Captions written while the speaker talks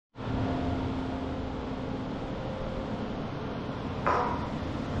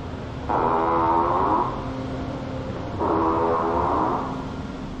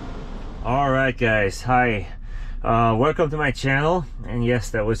Alright guys, hi. Welcome to my channel. And yes,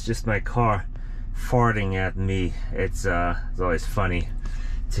 that was just my car farting at me. It's always funny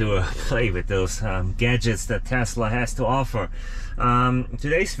to play with those gadgets that Tesla has to offer.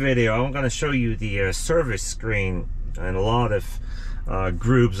 Today's video, I'm going to show you the service screen. And a lot of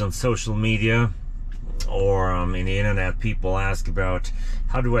groups on social media or in the internet, people ask about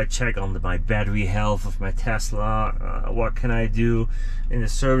how do I check on my battery health of my Tesla, what can I do in the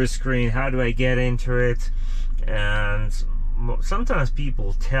service screen, how do I get into it. And sometimes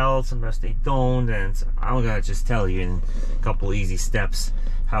people tell, sometimes they don't, and I'm gonna just tell you in a couple easy steps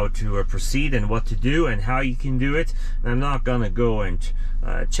how to proceed and what to do and how you can do it. And I'm not gonna go and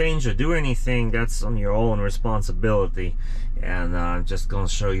change or do anything. That's on your own responsibility, and I'm just gonna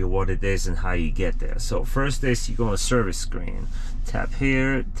show you what it is and how you get there. So first is you go on the service screen, tap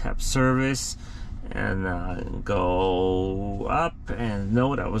here, tap service, and go up, and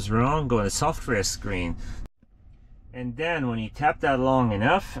no, that was wrong, go to the software screen. And then when you tap that long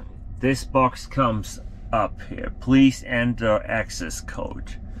enough, this box comes up here. Please enter access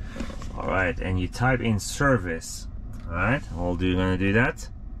code. Alright, and you type in service. Alright, we're gonna do that.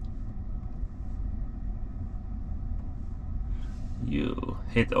 You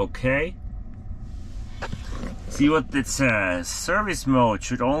hit OK. See what it says. Service mode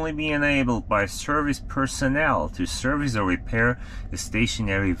should only be enabled by service personnel to service or repair the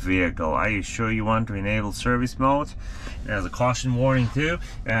stationary vehicle. Are you sure you want to enable service mode? There's a caution warning too.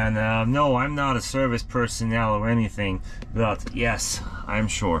 And no, I'm not a service personnel or anything, but yes, I'm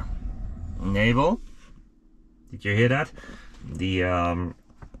sure. Enable. Did you hear that? The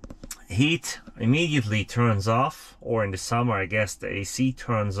heat immediately turns off, or in the summer I guess the AC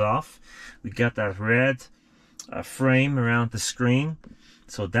turns off. We got that red frame around the screen,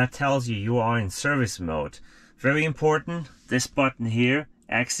 so that tells you you are in service mode. Very important, this button here,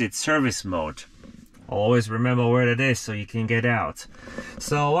 exit service mode. Always remember where it is so you can get out.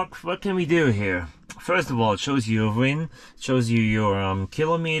 So what can we do here? First of all, it shows you your VIN, shows you your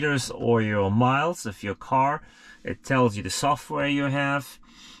kilometers or your miles of your car. It tells you the software you have,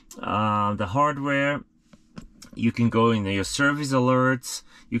 the hardware. You can go into your service alerts.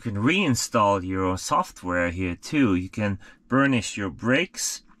 You can reinstall your software here too. You can burnish your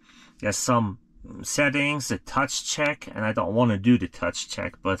brakes. There's some settings, a touch check, and I don't want to do the touch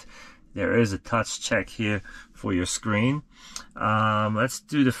check, but there is a touch check here for your screen. Let's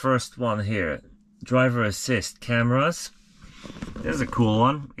do the first one here. Driver assist cameras. There's a cool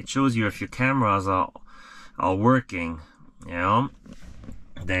one. It shows you if your cameras are working. You know,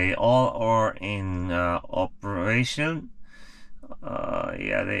 they all are in operation.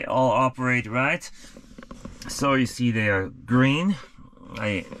 Yeah, they all operate right. So you see they are green.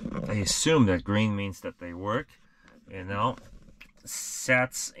 I assume that green means that they work. You know,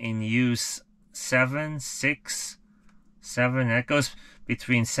 sets in use 7, 6, 7. That goes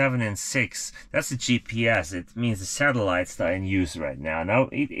between 7 and 6. That's the GPS. It means the satellites that are in use right now. Now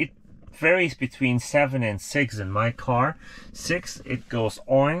it varies between 7 and 6 in my car. 6, it goes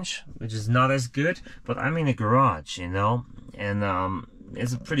orange, which is not as good, but I'm in a garage, you know, and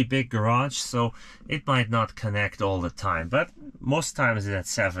it's a pretty big garage, so it might not connect all the time, but most times it's at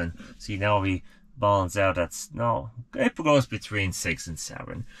 7. See, now we balance out. It goes between 6 and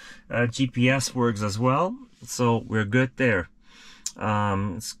 7. GPS works as well, so we're good there.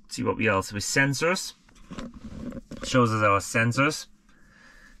 Let's see what else. With sensors, it shows us our sensors.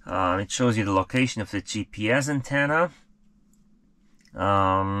 It shows you the location of the GPS antenna.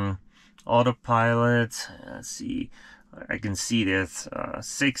 Autopilot. Let's see. I can see there's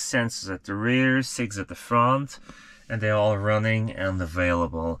 6 sensors at the rear, 6 at the front, and they're all running and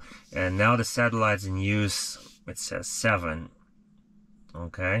available. And now the satellite's in use. It says 7.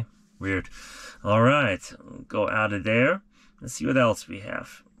 Okay, weird. All right, go out of there. Let's see what else we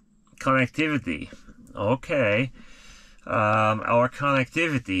have. Connectivity. Okay. Our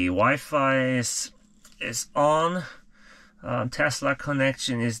connectivity, Wi-Fi is on, Tesla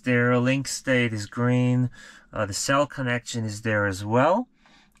connection is there, link state is green, the cell connection is there as well,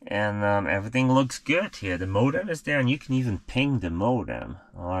 and everything looks good here. The modem is there, and you can even ping the modem.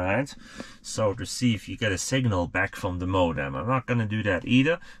 Alright, so to see if you get a signal back from the modem. I'm not going to do that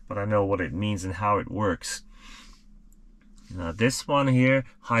either, but I know what it means and how it works. Now this one here,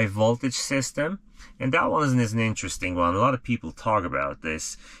 high voltage system. And that one is an interesting one. A lot of people talk about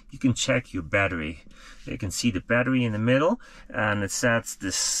this. You can check your battery. You can see the battery in the middle, and it says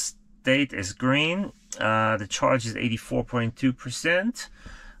the state is green. The charge is 84.2%.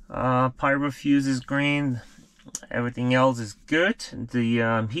 Pyro fuse is green. Everything else is good.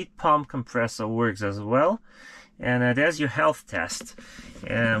 The heat pump compressor works as well. And there's your health test.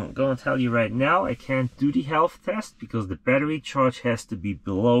 And I'm going to tell you right now, I can't do the health test because the battery charge has to be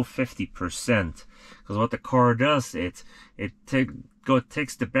below 50%. Because what the car does, it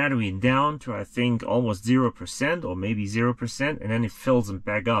takes the battery down to, I think, almost 0% or maybe 0%, and then it fills them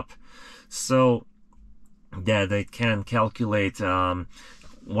back up. So that they can calculate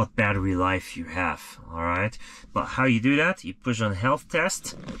what battery life you have. All right, but how you do that? You push on health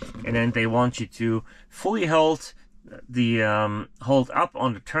test, and then they want you to fully hold the hold up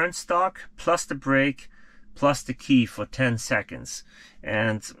on the turn stalk plus the brake plus the key for 10 seconds.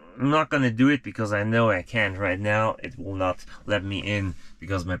 And I'm not going to do it because I know I can't right now. It will not let me in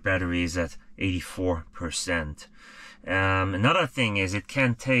because my battery is at 84%. Another thing is it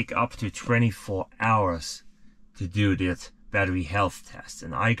can take up to 24 hours to do that battery health test,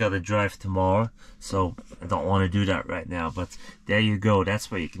 and I gotta drive tomorrow, so I don't want to do that right now. But there you go, that's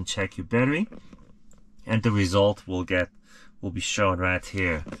where you can check your battery, and the result will be shown right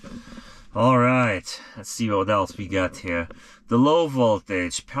here. All right, let's see what else we got here. The low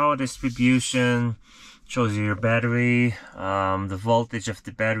voltage power distribution shows you your battery. The voltage of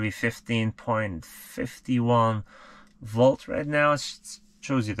the battery 15.51 volt right now. It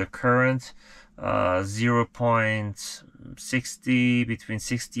shows you the current 0.60, between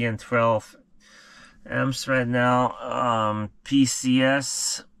 60 and 12 amps right now.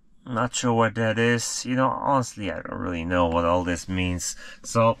 PCS, not sure what that is. You know, honestly, I don't really know what all this means.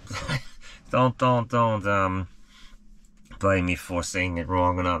 So don't blame me for saying it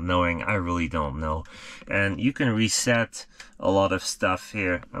wrong or not knowing. I really don't know. And you can reset a lot of stuff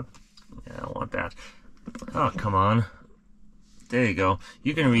here. Oh, yeah, I don't want that. Oh, come on. There you go.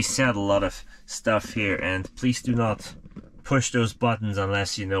 You can reset a lot of stuff here, and please do not push those buttons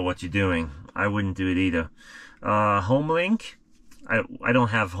unless you know what you're doing. I wouldn't do it either. Home link. I don't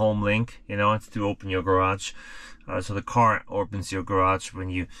have home link. You know, it's to open your garage. So the car opens your garage when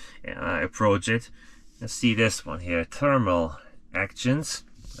you approach it. Let's see this one here. Thermal actions.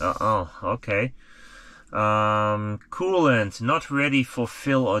 Okay. Coolant not ready for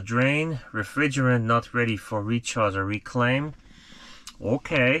fill or drain. Refrigerant not ready for recharge or reclaim.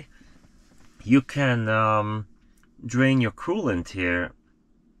 Okay. You can drain your coolant here.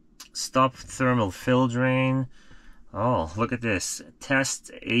 Stop thermal fill drain. Oh, look at this. Test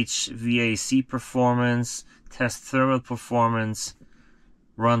HVAC performance. Test thermal performance.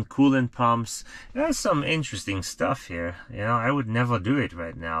 Run coolant pumps. There's some interesting stuff here. You know, I would never do it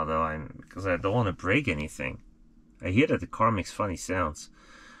right now though, because I don't want to break anything. I hear that the car makes funny sounds.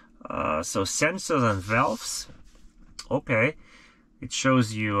 So sensors and valves. Okay. It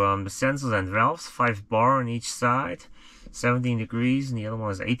shows you the sensors and valves, 5 bar on each side, 17 degrees, and the other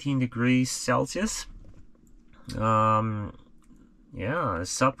one is 18 degrees Celsius. Yeah,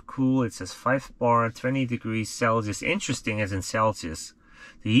 subcool, it says 5 bar, 20 degrees Celsius. Interesting as in Celsius.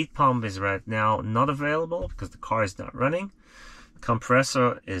 The heat pump is right now not available because the car is not running.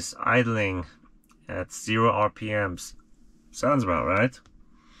 Compressor is idling at 0 RPMs. Sounds about right.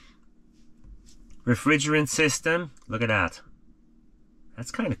 Refrigerant system, look at that.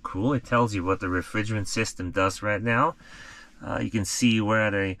 That's kind of cool. It tells you what the refrigerant system does right now. You can see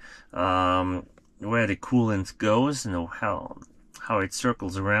where the coolant goes and how it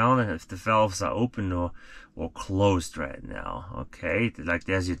circles around, and if the valves are open or closed right now. Okay, like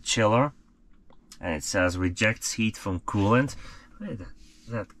there's your chiller, and it says rejects heat from coolant.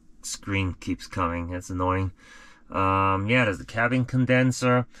 That screen keeps coming. That's annoying. Yeah, there's the cabin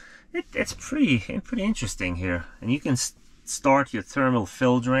condenser. It's pretty interesting here, and you can start your thermal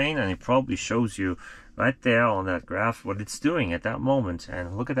fill drain, and it probably shows you right there on that graph what it's doing at that moment.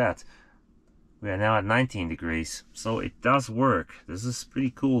 And look at that, we are now at 19 degrees, so it does work. This is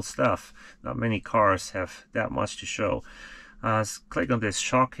pretty cool stuff. Not many cars have that much to show. Let's click on this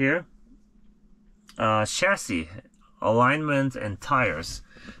shock here. Chassis alignment and tires.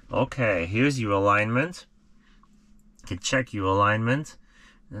 Okay, here's your alignment. You can check your alignment.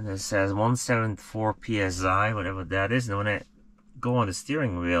 And it says 174 psi, whatever that is. And when I go on the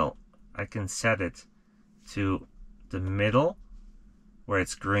steering wheel, I can set it to the middle where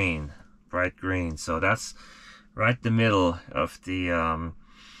it's green, bright green. So that's right the middle of the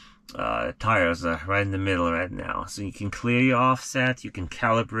tires, right in the middle right now. So you can clear your offset, you can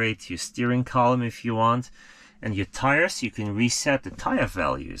calibrate your steering column if you want. And your tires, you can reset the tire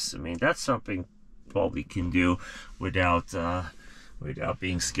values. I mean, that's something probably can do without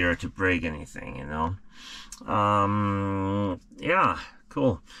being scared to break anything, you know. Yeah,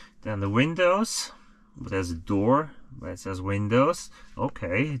 cool. Then the windows, there's a door where it says windows.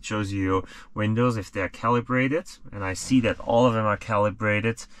 Okay, it shows you your windows if they're calibrated, and I see that all of them are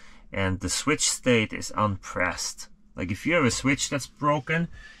calibrated, and the switch state is unpressed. Like if you have a switch that's broken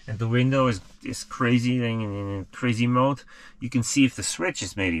and the window is crazy in crazy mode, you can see if the switch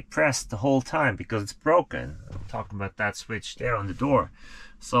is maybe pressed the whole time because it's broken. I'm talking about that switch there on the door.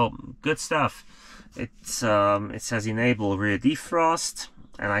 So good stuff. It says enable rear defrost,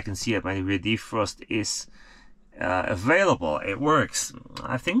 and I can see that my rear defrost is available. It works.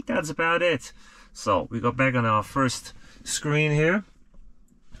 I think that's about it. So we go back on our first screen here.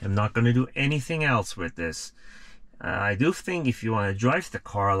 I'm not going to do anything else with this. I do think if you want to drive the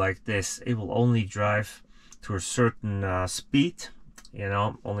car like this, it will only drive to a certain speed, you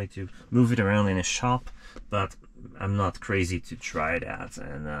know, only to move it around in a shop. But I'm not crazy to try that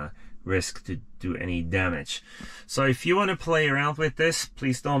and risk to do any damage. So if you want to play around with this,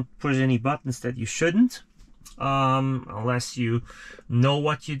 please don't push any buttons that you shouldn't, unless you know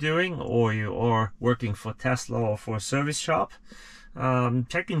what you're doing or you are working for Tesla or for a service shop.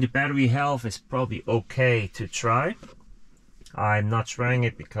 Checking the battery health is probably okay to try. I'm not trying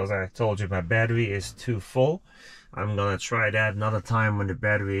it because I told you my battery is too full. I'm gonna try that another time when the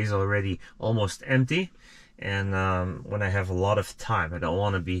battery is already almost empty, and when I have a lot of time. I don't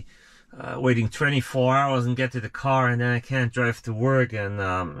want to be waiting 24 hours and get to the car and then I can't drive to work, and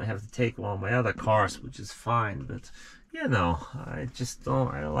I have to take one of my other cars, which is fine, but you know, I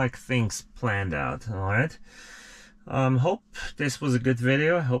like things planned out. All right. Hope this was a good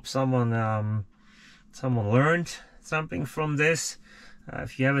video. I hope someone learned something from this.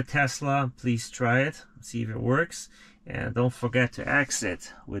 If you have a Tesla, please try it, see if it works, and don't forget to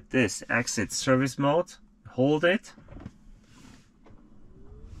exit with this. Exit service mode, hold it.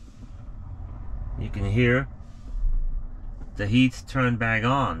 You can hear the heat turn back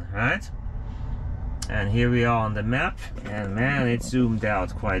on, right? And here we are on the map, and man, it zoomed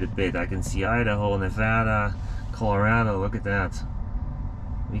out quite a bit. I can see Idaho, Nevada, Colorado. Look at that.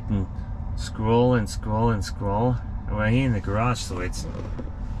 We can scroll and scroll and scroll. And we're here in the garage, so it's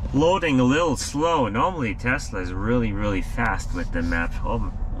loading a little slow. Normally Tesla is really fast with the map.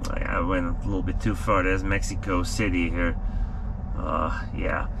 Oh, I went a little bit too far. There's Mexico City here.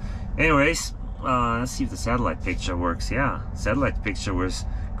 Yeah. Anyways, let's see if the satellite picture works. Yeah, satellite picture was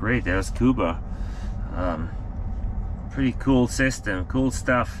great. There's Cuba. Pretty cool system, cool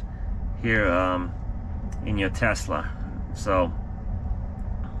stuff here in your Tesla. So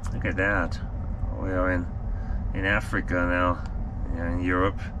look at that. We are in Africa now, in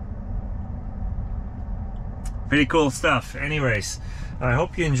Europe. Pretty cool stuff. Anyways, I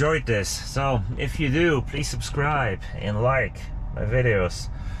hope you enjoyed this. So if you do, please subscribe and like my videos.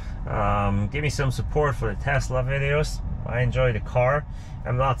 Give me some support for the Tesla videos. I enjoy the car.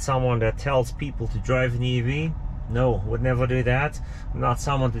 I'm not someone that tells people to drive an EV. No, would never do that. I'm not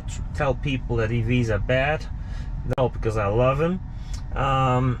someone to tell people that EVs are bad. No, because I love them.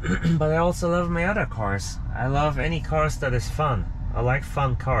 But I also love my other cars. I love any cars that is fun. I like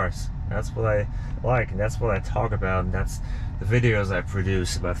fun cars. That's what I like, and that's what I talk about, and that's the videos I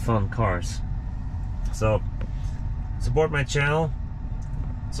produce about fun cars. So support my channel,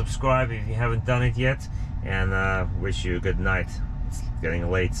 subscribe if you haven't done it yet, and wish you a good night. It's getting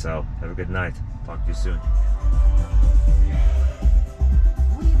late, so have a good night. Talk to you soon.